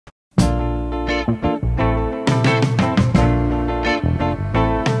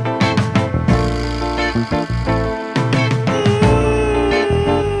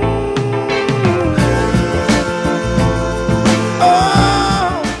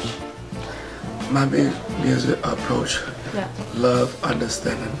My music approach, love,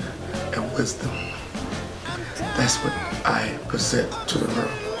 understanding, and wisdom. That's what I present to the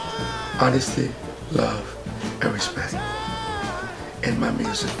world. Honesty, love, and respect. In my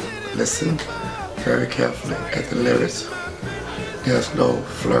music, listen very carefully at the lyrics. There's no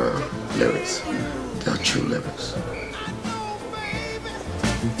fleur lyrics. They're true lyrics.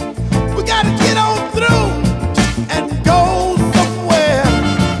 We gotta get on through and go somewhere.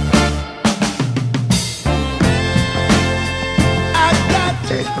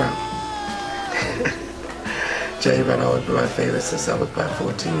 James Brown. James Brown always been my favorite since I was about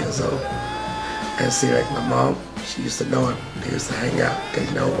 14 years old. And see, like my mom, she used to know him. They used to hang out. They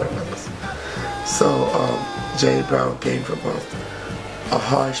know what it was. So James Brown came from a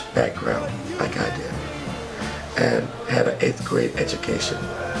harsh background, like I did, and had an 8th grade education.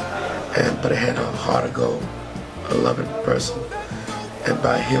 But I had a heart of gold, a loving person, and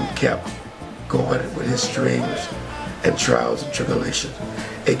by him kept going with his dreams and trials and tribulations.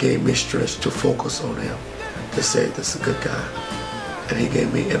 It gave me strength to focus on him, to say this is a good guy, and he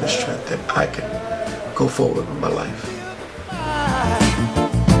gave me inner strength that I can go forward with my life.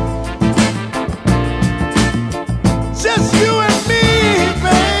 Just you and me,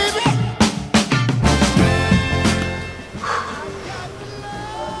 baby.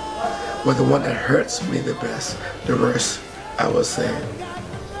 Well, the one that hurts me the best, the worst, I would say,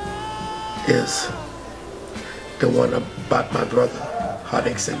 is the one about my brother,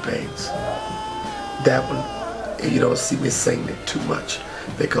 Heartaches and Pains. That one, you don't see me singing it too much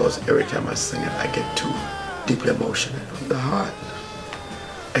because every time I sing it, I get too deeply emotional. The heart,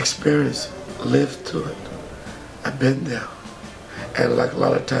 experience, live through it. I've been there. And like a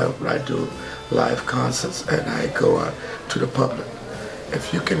lot of times when I do live concerts and I go out to the public,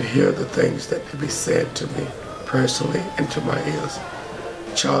 if you can hear the things that can be said to me personally into my ears,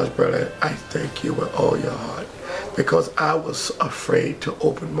 Charles Berlin, I thank you with all your heart, because I was afraid to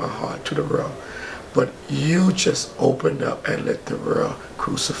open my heart to the world. But you just opened up and let the world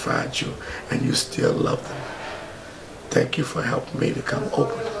crucify you, and you still love them. Thank you for helping me to come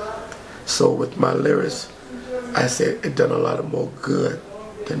open. So with my lyrics, I said it done a lot of more good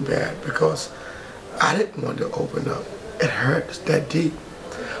than bad, because I didn't want to open up. It hurts that deep.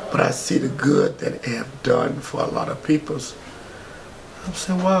 But I see the good that it have done for a lot of people. I'm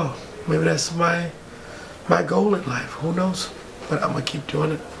saying, wow, maybe that's my goal in life. Who knows? But I'm going to keep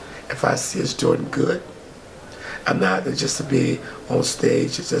doing it. If I see it's doing good, I'm not just to be on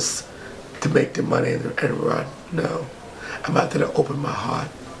stage, it's just to make the money and run. No. I'm out there to open my heart,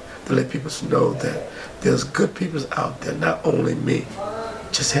 to let people know that there's good people out there, not only me,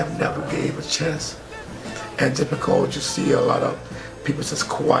 just have never gave a chance. And just because you see a lot of people just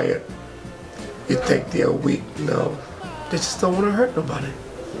quiet, you think they're weak. No, they just don't want to hurt nobody.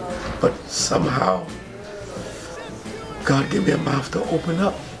 But somehow, God gave me a mouth to open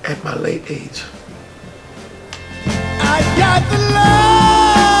up at my late age. I got the love.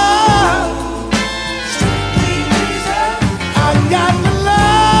 I got the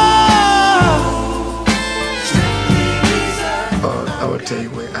love. I will tell you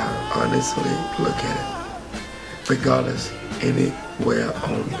where I honestly look at it. Regardless, anywhere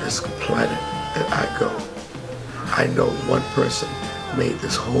on this planet that I go, I know one person made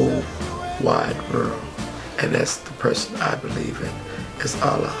this whole wide world, and that's the person I believe in. It's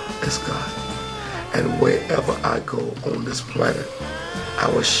Allah, it's God. And wherever I go on this planet, I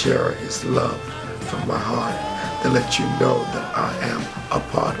will share His love from my heart to let you know that I am a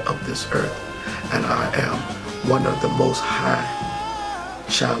part of this earth, and I am one of the most high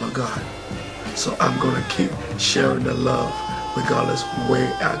child of God. So I'm going to keep sharing the love regardless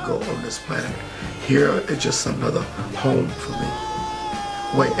where I go on this planet. Here is just another home for me.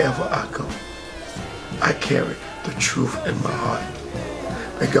 Wherever I go, I carry the truth in my heart.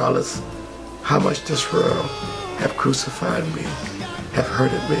 Regardless how much this world have crucified me, have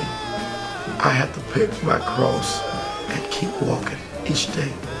hurted me, I have to pick my cross and keep walking each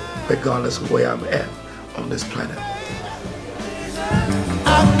day, regardless of where I'm at on this planet.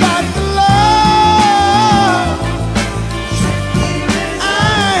 I've got the love.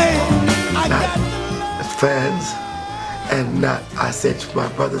 I got the Fans, and not, I say to my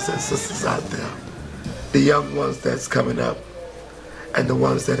brothers and sisters out there, the young ones that's coming up and the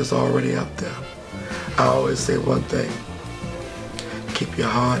ones that is already up there, I always say one thing: keep your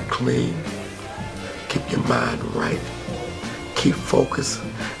heart clean, keep your mind right, keep focused.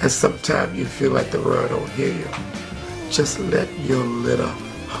 And sometimes you feel like the world don't hear you. Just let your little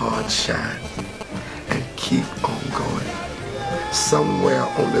heart shine and keep on going. Somewhere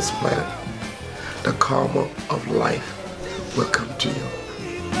on this planet, the karma of life will come to you.